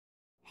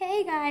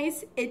Hey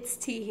guys, it's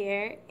T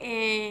here,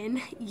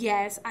 and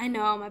yes, I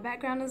know my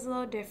background is a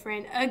little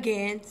different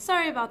again,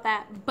 sorry about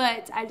that,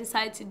 but I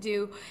decided to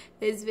do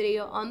this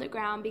video on the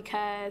ground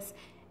because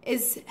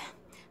it's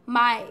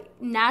my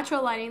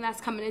natural lighting that's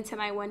coming into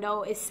my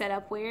window is set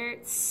up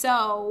weird.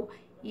 So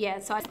yeah,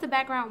 so the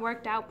background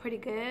worked out pretty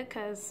good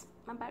because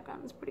my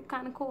background is pretty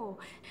kind of cool.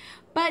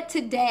 But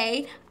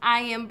today I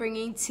am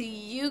bringing to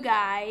you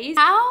guys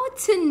how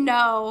to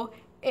know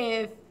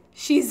if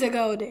she's a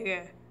gold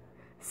digger.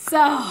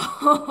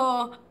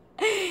 So,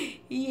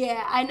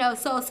 yeah, I know.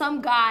 So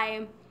some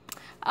guy,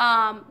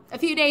 a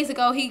few days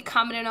ago, he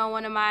commented on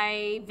one of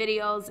my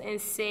videos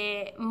and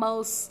said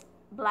most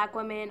black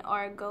women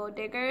are gold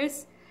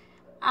diggers.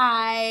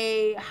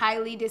 I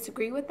highly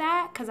disagree with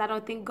that because I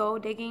don't think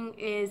gold digging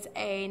is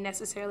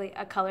necessarily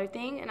a color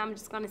thing, and I'm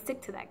just going to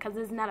stick to that because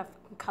it's not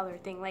a color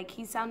thing. Like,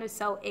 he sounded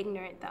so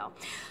ignorant though.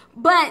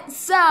 But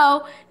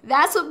so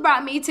that's what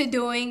brought me to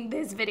doing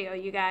this video,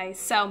 you guys.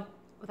 So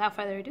without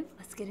further ado,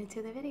 let's get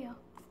into the video.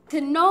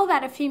 To know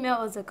that a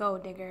female is a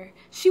gold digger,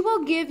 she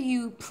will give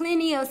you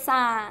plenty of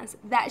signs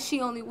that she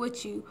only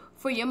with you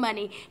for your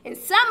money. And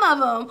some of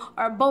them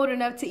are bold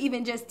enough to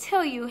even just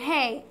tell you,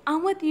 hey,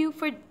 I'm with you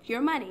for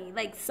your money.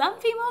 Like, some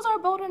females are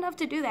bold enough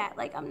to do that.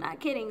 Like, I'm not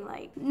kidding.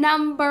 Like,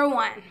 number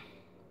one,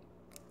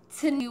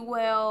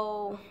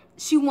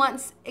 she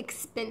wants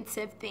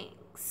expensive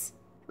things.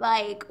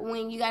 Like,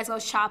 when you guys go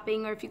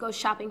shopping, or if you go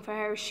shopping for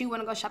her, she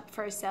want to go shop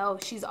for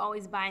herself. She's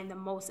always buying the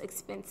most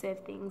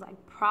expensive things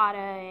like Prada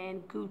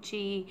and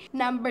Gucci.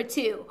 Number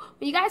two,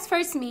 when you guys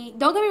first meet,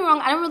 don't get me wrong,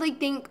 I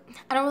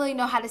don't really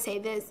know how to say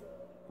this.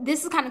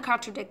 This is kind of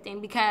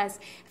contradicting because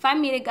if I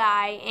meet a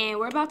guy and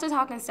we're about to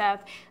talk and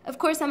stuff, of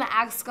course I'm going to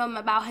ask him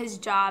about his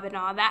job and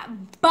all that.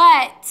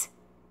 But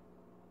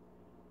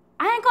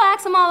I ain't going to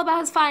ask him all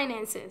about his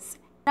finances.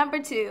 Number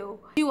two,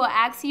 she will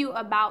ask you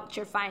about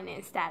your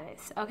finance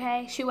status,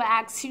 okay? She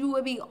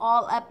will be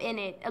all up in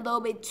it, a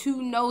little bit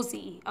too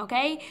nosy,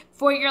 okay?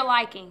 For your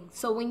liking.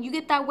 So when you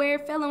get that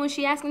weird feeling when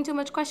she asking too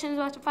much questions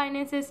about your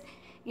finances,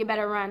 you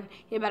better run.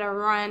 You better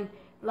run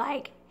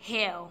like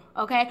hell,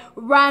 okay?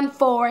 Run,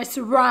 Forrest,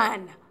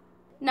 run.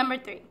 Number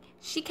three,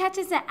 she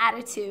catches an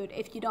attitude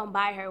if you don't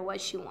buy her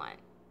what she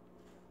wants.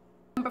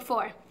 Number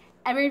four,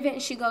 every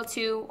event she go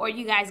to or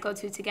you guys go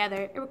to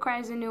together, it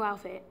requires a new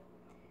outfit.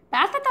 But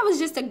I thought that was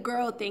just a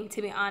girl thing,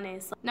 to be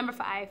honest. Number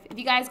five, if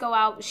you guys go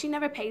out, she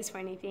never pays for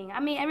anything.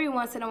 I mean, every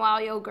once in a while,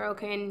 your girl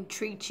can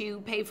treat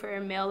you, pay for a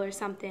meal or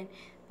something.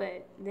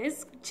 But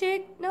this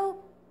chick,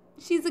 nope,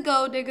 she's a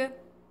gold digger.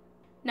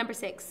 Number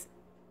six,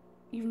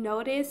 you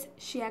notice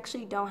she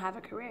actually don't have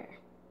a career.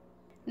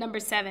 Number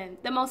seven,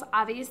 the most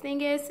obvious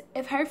thing is,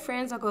 if her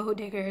friends are gold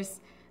diggers,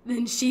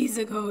 then she's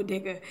a gold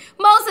digger.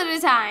 Most of the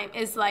time,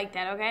 it's like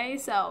that, okay?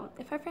 So,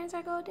 if her friends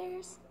are gold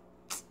diggers,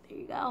 there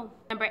you go.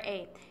 Number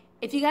eight,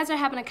 if you guys are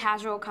having a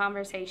casual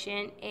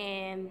conversation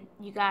and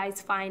you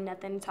guys find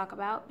nothing to talk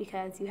about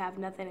because you have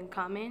nothing in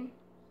common,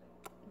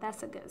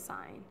 that's a good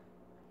sign.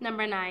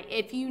 Number nine,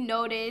 if you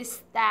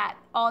notice that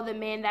all the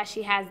men that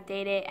she has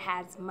dated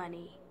has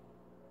money.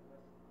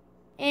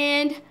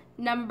 And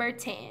number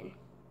 10,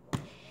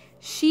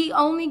 she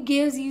only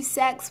gives you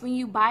sex when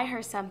you buy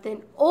her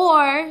something,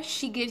 or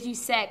she gives you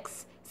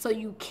sex so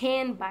you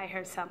can buy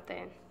her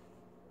something.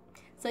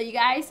 So you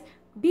guys,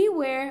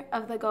 beware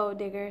of the gold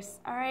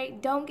diggers, all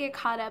right? Don't get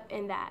caught up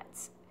in that.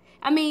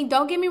 I mean,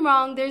 don't get me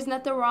wrong. There's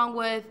nothing wrong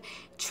with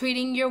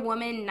treating your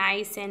woman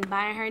nice and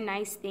buying her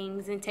nice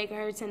things and taking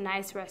her to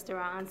nice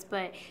restaurants.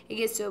 But it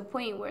gets to a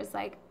point where it's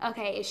like,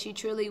 okay, is she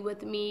truly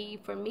with me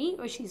for me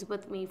or she's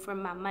with me for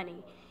my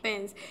money?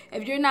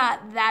 If you're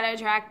not that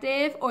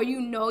attractive or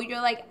you know you're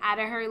like out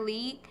of her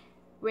league,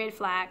 red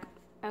flag.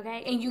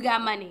 Okay, and you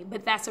got money,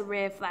 but that's a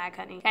red flag,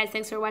 honey. Guys,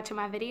 thanks for watching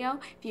my video.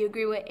 If you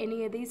agree with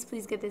any of these,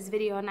 please give this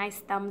video a nice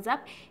thumbs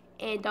up.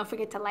 And don't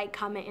forget to like,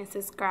 comment, and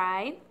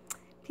subscribe.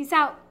 Peace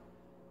out.